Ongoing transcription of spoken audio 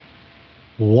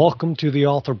Welcome to the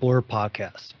Author Blur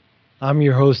podcast. I'm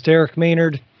your host, Eric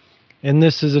Maynard, and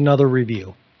this is another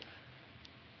review.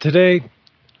 Today,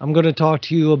 I'm going to talk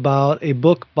to you about a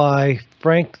book by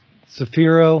Frank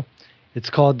Zafiro. It's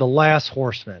called The Last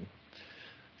Horseman.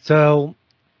 So,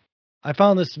 I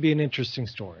found this to be an interesting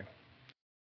story,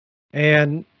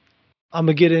 and I'm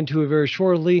going to get into it very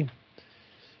shortly.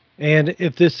 And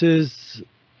if this is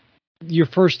your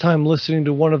first time listening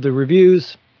to one of the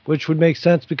reviews, which would make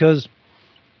sense because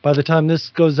by the time this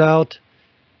goes out,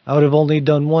 I would have only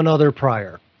done one other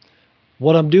prior.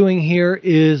 What I'm doing here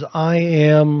is I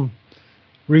am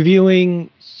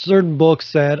reviewing certain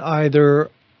books that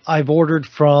either I've ordered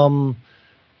from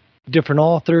different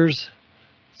authors,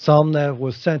 some that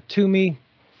was sent to me,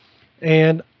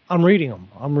 and I'm reading them.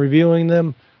 I'm reviewing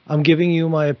them. I'm giving you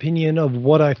my opinion of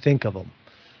what I think of them.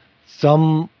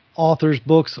 Some authors'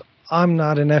 books, I'm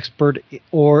not an expert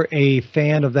or a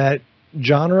fan of that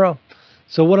genre.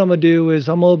 So what I'm going to do is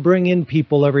I'm going to bring in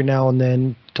people every now and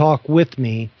then, talk with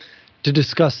me to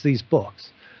discuss these books.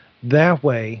 That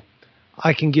way,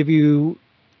 I can give you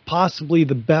possibly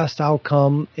the best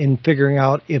outcome in figuring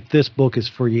out if this book is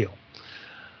for you.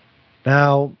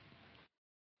 Now,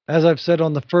 as I've said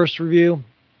on the first review,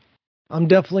 I'm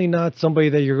definitely not somebody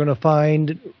that you're going to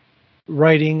find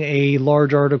writing a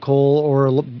large article or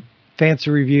a fancy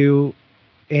review,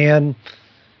 and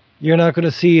you're not going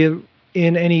to see it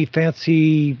in any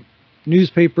fancy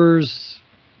newspapers,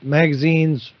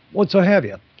 magazines, what so have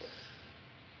you.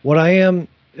 What I am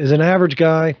is an average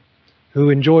guy who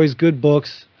enjoys good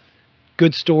books,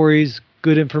 good stories,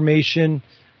 good information,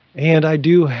 and I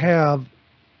do have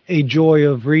a joy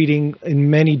of reading in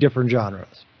many different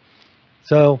genres.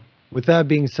 So, with that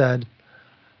being said,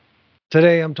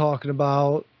 today I'm talking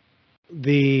about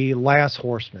The Last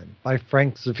Horseman by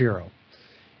Frank Zafiro.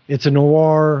 It's a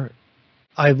noir.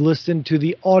 I've listened to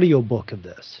the audiobook of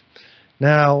this.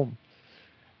 Now,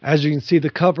 as you can see the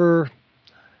cover,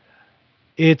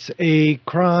 it's a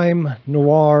crime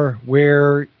noir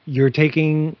where you're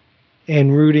taking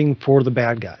and rooting for the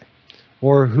bad guy,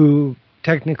 or who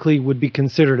technically would be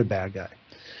considered a bad guy.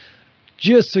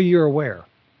 Just so you're aware,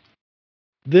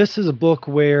 this is a book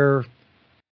where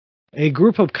a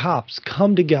group of cops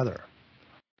come together,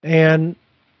 and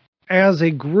as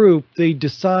a group, they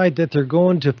decide that they're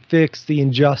going to fix the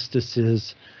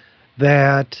injustices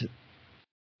that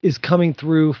is coming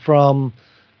through from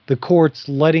the courts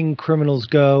letting criminals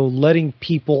go, letting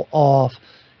people off,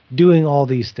 doing all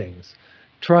these things,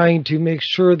 trying to make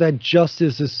sure that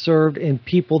justice is served and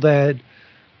people that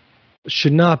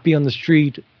should not be on the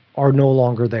street are no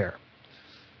longer there.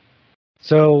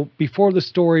 So before the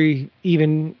story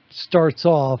even starts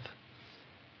off,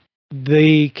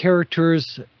 the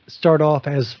characters start off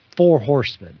as four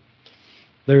horsemen.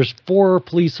 There's four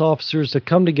police officers that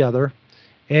come together,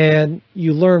 and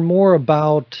you learn more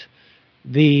about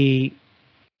the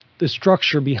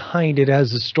structure behind it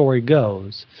as the story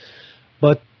goes.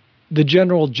 But the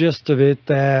general gist of it,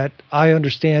 that I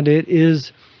understand it,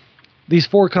 is these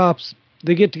four cops,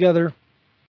 they get together.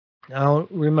 I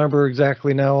don't remember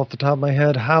exactly now off the top of my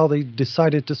head how they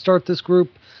decided to start this group,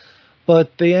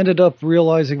 but they ended up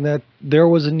realizing that there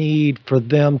was a need for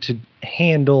them to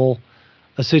handle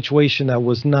a situation that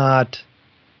was not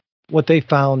what they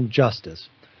found justice.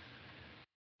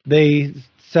 They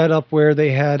set up where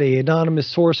they had an anonymous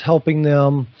source helping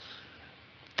them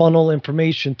funnel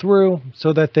information through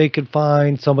so that they could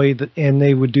find somebody and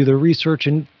they would do their research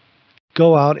and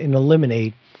go out and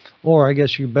eliminate, or I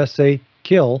guess you best say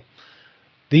kill,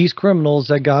 these criminals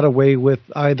that got away with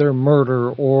either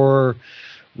murder or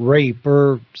rape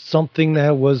or something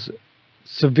that was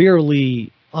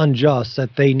severely unjust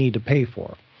that they need to pay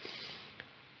for.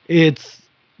 It's,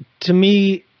 to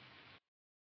me,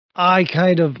 I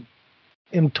kind of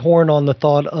am torn on the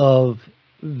thought of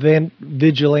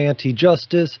vigilante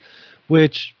justice,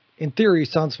 which in theory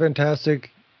sounds fantastic.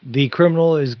 The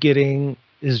criminal is getting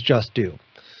his just due.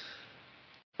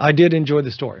 I did enjoy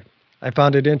the story. I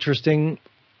found it interesting.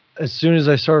 As soon as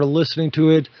I started listening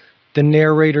to it, the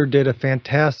narrator did a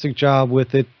fantastic job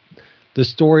with it. The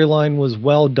storyline was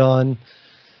well done.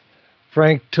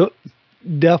 Frank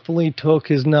definitely took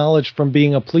his knowledge from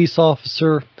being a police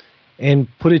officer and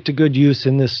put it to good use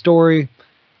in this story.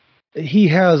 He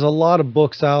has a lot of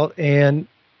books out, and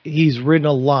he's written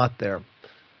a lot there.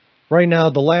 Right now,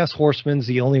 The Last Horseman's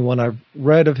the only one I've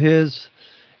read of his,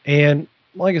 and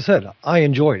like I said, I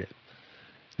enjoyed it.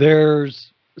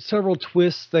 There's several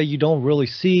twists that you don't really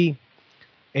see,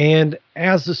 and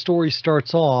as the story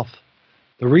starts off,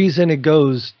 the reason it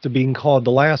goes to being called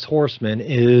The Last Horseman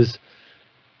is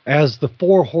as the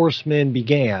four horsemen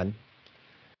began,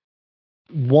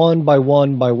 one by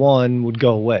one by one would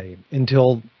go away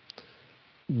until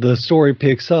the story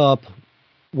picks up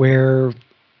where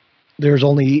there's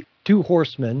only two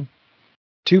horsemen,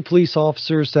 two police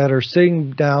officers that are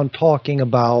sitting down talking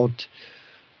about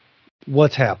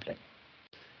what's happening.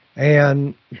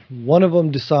 And one of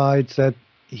them decides that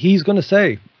he's going to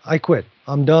say, I quit,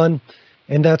 I'm done.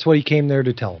 And that's what he came there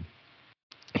to tell him.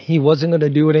 He wasn't going to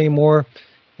do it anymore.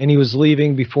 And he was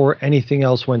leaving before anything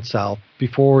else went south,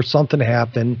 before something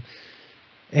happened.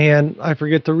 And I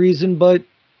forget the reason, but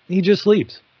he just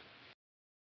leaves.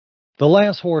 The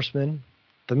last horseman,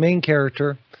 the main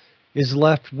character, is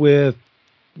left with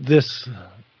this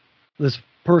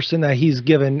person that he's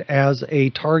given as a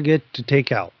target to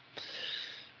take out.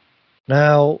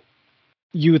 Now,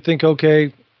 you would think,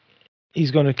 okay,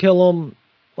 he's going to kill him.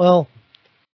 Well,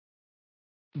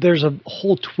 there's a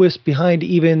whole twist behind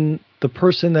even the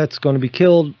person that's going to be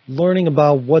killed, learning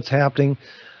about what's happening.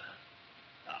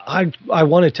 I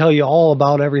want to tell you all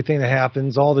about everything that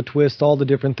happens, all the twists, all the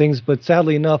different things, but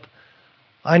sadly enough,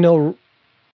 I know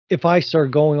if I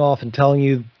start going off and telling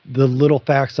you the little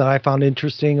facts that I found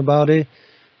interesting about it,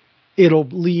 it'll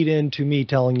lead into me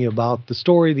telling you about the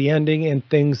story, the ending, and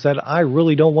things that I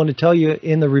really don't want to tell you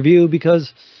in the review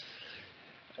because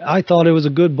I thought it was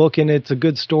a good book and it's a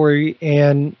good story,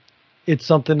 and it's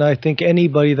something I think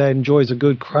anybody that enjoys a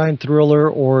good crime thriller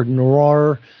or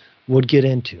noir would get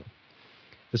into,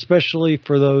 especially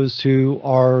for those who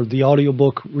are the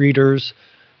audiobook readers,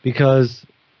 because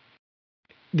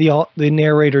the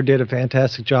narrator did a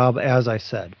fantastic job, as I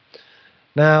said.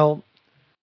 Now,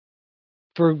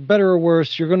 for better or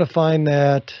worse, you're going to find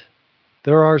that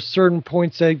there are certain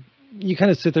points that you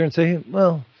kind of sit there and say,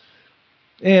 well,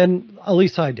 and at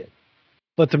least I did.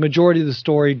 But the majority of the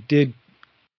story did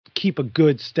keep a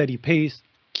good, steady pace,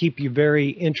 keep you very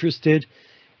interested,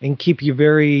 and keep you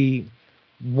very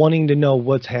wanting to know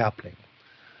what's happening.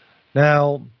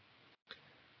 Now,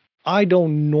 I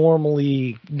don't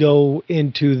normally go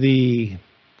into the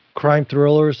crime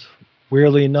thrillers.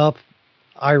 Weirdly enough,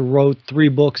 I wrote 3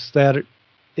 books that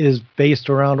is based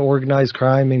around organized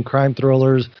crime and crime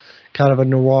thrillers, kind of a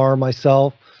noir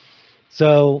myself.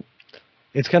 So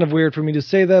it's kind of weird for me to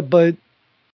say that, but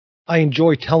I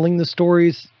enjoy telling the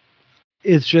stories.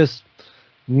 It's just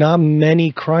not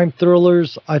many crime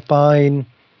thrillers I find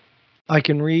I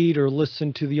can read or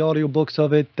listen to the audiobooks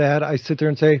of it that I sit there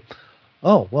and say,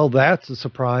 oh, well, that's a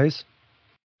surprise.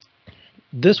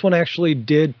 This one actually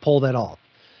did pull that off.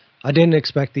 I didn't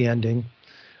expect the ending.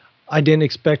 I didn't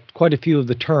expect quite a few of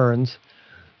the turns.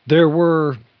 There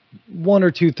were 1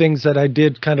 or 2 things that I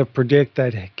did kind of predict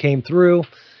that came through.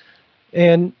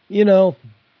 And, you know,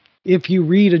 if you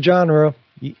read a genre,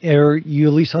 or you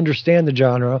at least understand the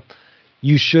genre,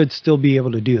 you should still be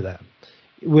able to do that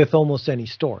with almost any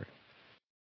story.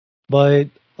 But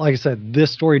like I said,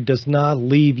 this story does not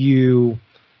leave you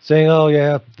saying, oh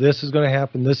yeah, this is going to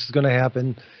happen, this is going to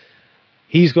happen.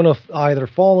 He's going to either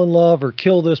fall in love or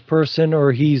kill this person,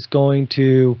 or he's going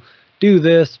to do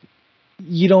this.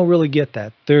 You don't really get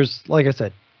that. There's, like I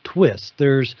said, twists.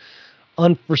 There's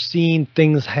unforeseen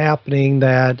things happening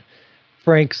that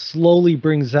Frank slowly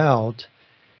brings out,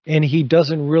 and he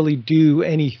doesn't really do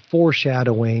any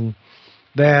foreshadowing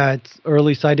that, or at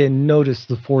least I didn't notice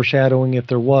the foreshadowing if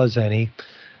there was any,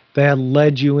 that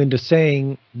led you into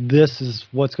saying this is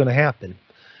what's going to happen.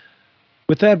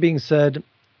 With that being said,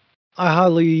 I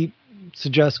highly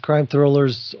suggest crime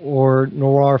thrillers or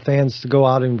noir fans to go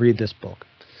out and read this book.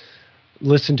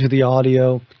 Listen to the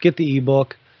audio, get the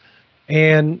ebook,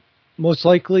 and most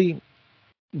likely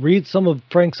read some of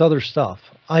Frank's other stuff.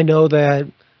 I know that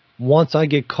once I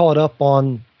get caught up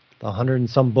on the 100 and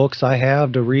some books I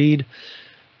have to read,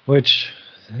 which,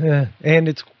 and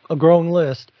it's a growing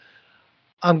list,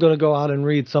 I'm going to go out and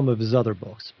read some of his other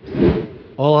books.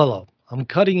 Oh, hello. I'm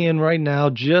cutting in right now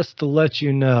just to let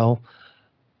you know.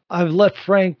 I've let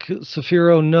Frank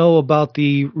Zafiro know about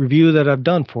the review that I've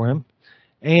done for him,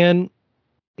 and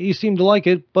he seemed to like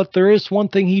it, but there is one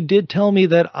thing he did tell me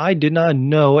that I did not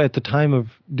know at the time of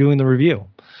doing the review.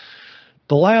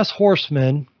 The Last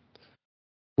Horseman,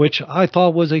 which I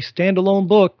thought was a standalone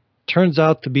book, turns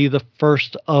out to be the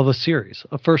first of a series,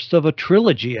 a first of a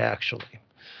trilogy, actually.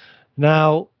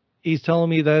 Now, he's telling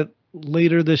me that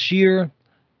later this year,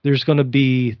 there's going to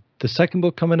be the second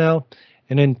book coming out,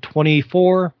 and in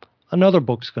 2024, another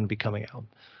book's going to be coming out.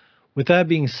 With that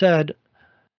being said,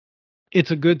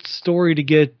 it's a good story to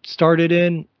get started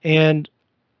in, and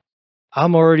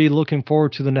I'm already looking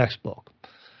forward to the next book.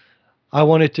 I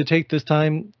wanted to take a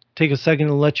second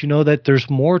and let you know that there's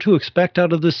more to expect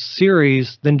out of this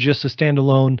series than just a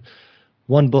standalone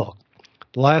one book.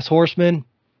 The Last Horseman,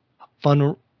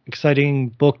 fun exciting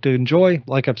book to enjoy,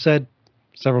 like I've said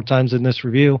several times in this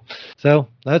review. So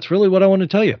that's really what I want to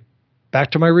tell you.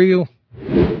 Back to my review.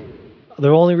 The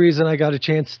only reason I got a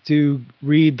chance to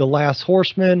read The Last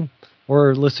Horseman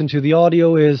or listen to the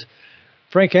audio is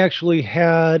Frank actually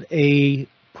had a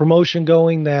promotion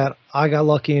going that I got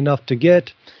lucky enough to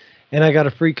get, and I got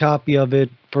a free copy of it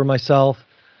for myself,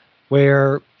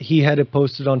 where he had it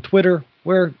posted on Twitter,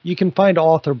 where you can find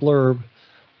author blurb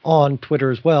on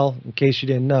Twitter as well, in case you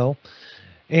didn't know.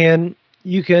 And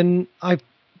I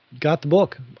got the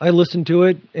book. I listened to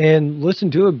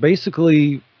it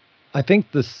basically, I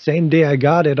think the same day I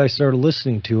got it, I started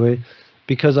listening to it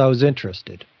because I was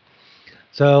interested.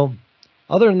 So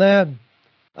other than that,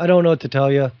 I don't know what to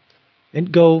tell you. And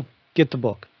go get the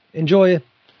book. Enjoy it.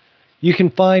 You can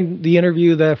find the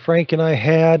interview that Frank and I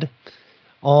had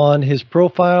on his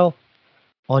profile,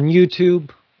 on YouTube,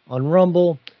 on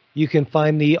Rumble. You can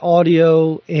find the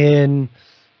audio in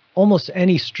almost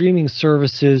any streaming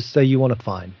services that you want to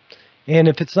find. And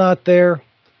if it's not there,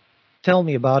 tell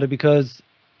me about it, because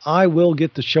I will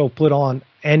get the show put on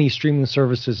any streaming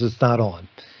services it's not on,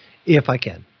 if I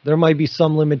can. There might be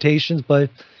some limitations, but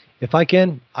if I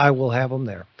can, I will have them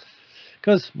there.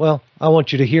 Because, well, I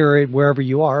want you to hear it wherever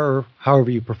you are or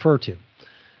however you prefer to.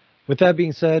 With that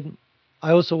being said,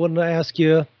 I also wanted to ask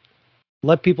you,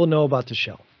 let people know about the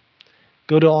show.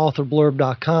 Go to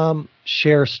authorblurb.com,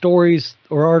 share stories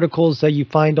or articles that you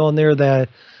find on there that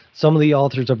some of the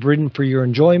authors have written for your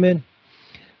enjoyment.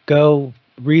 Go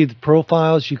read the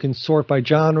profiles. You can sort by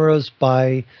genres,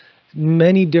 by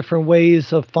many different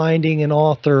ways of finding an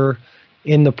author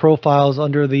in the profiles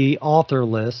under the author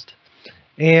list.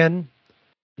 And,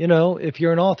 you know, if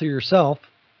you're an author yourself,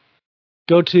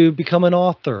 go to become an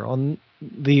author on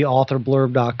the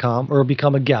authorblurb.com, or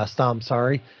become a guest.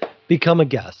 Become a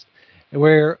guest.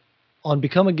 Where on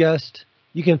Become a Guest,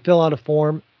 you can fill out a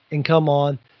form and come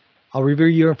on. I'll review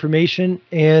your information,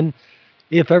 and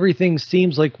if everything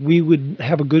seems like we would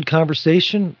have a good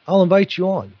conversation, I'll invite you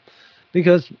on,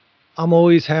 because I'm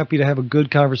always happy to have a good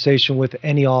conversation with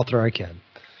any author I can.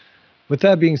 With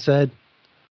that being said,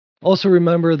 also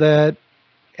remember that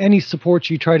any support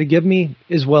you try to give me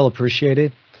is well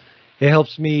appreciated. It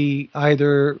helps me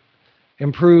either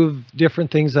improve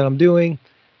different things that I'm doing,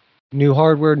 new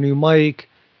hardware, new mic,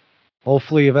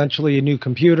 hopefully eventually a new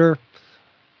computer,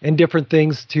 and different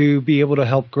things to be able to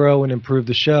help grow and improve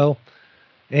the show.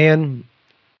 And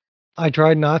I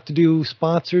tried not to do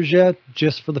sponsors yet,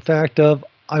 just for the fact of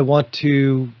I want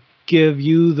to give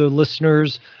you, the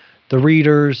listeners, the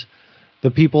readers,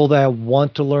 the people that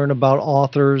want to learn about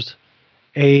authors,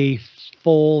 a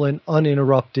full and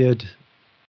uninterrupted,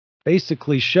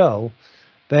 basically, show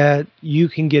that you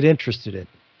can get interested in.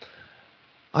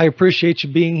 I appreciate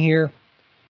you being here.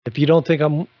 If you don't think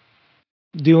I'm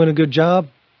doing a good job,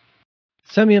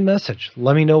 send me a message.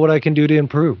 Let me know what I can do to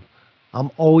improve.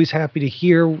 I'm always happy to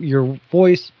hear your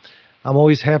voice. I'm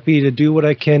always happy to do what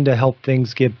I can to help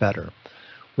things get better.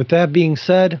 With that being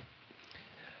said,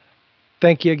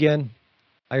 thank you again.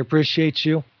 I appreciate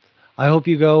you. I hope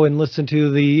you go and listen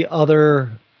to the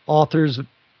other authors'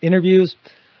 interviews.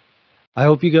 I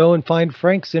hope you go and find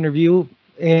Frank's interview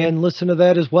and listen to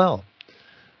that as well.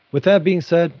 With that being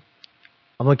said,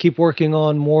 I'm going to keep working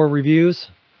on more reviews.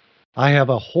 I have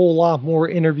a whole lot more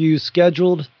interviews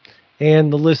scheduled,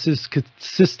 and the list is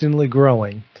consistently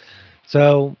growing.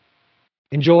 So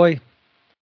enjoy.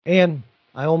 And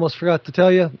I almost forgot to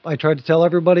tell you, I tried to tell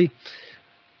everybody,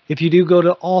 if you do go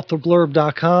to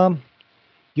authorblurb.com,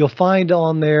 you'll find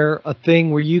on there a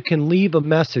thing where you can leave a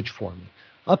message for me,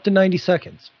 up to 90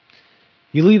 seconds.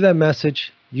 You leave that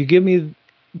message, you give me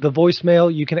the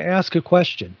voicemail, you can ask a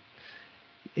question,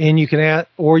 and you can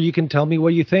or you can tell me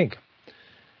what you think.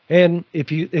 And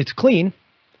if it's clean,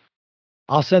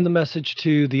 I'll send the message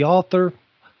to the author,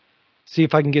 see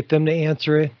if I can get them to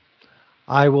answer it.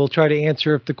 I will try to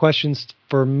answer if the question's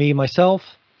for me myself.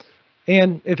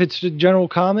 And if it's a general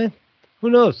comment, who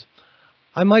knows?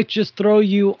 I might just throw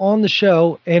you on the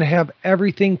show and have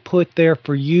everything put there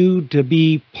for you to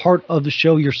be part of the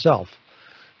show yourself.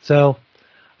 So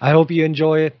I hope you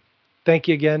enjoy it. Thank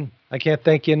you again. I can't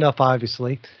thank you enough,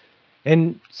 obviously.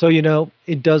 And so, you know,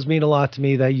 it does mean a lot to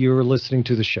me that you're listening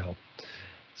to the show.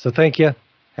 So thank you.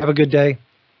 Have a good day.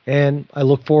 And I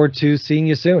look forward to seeing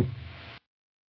you soon.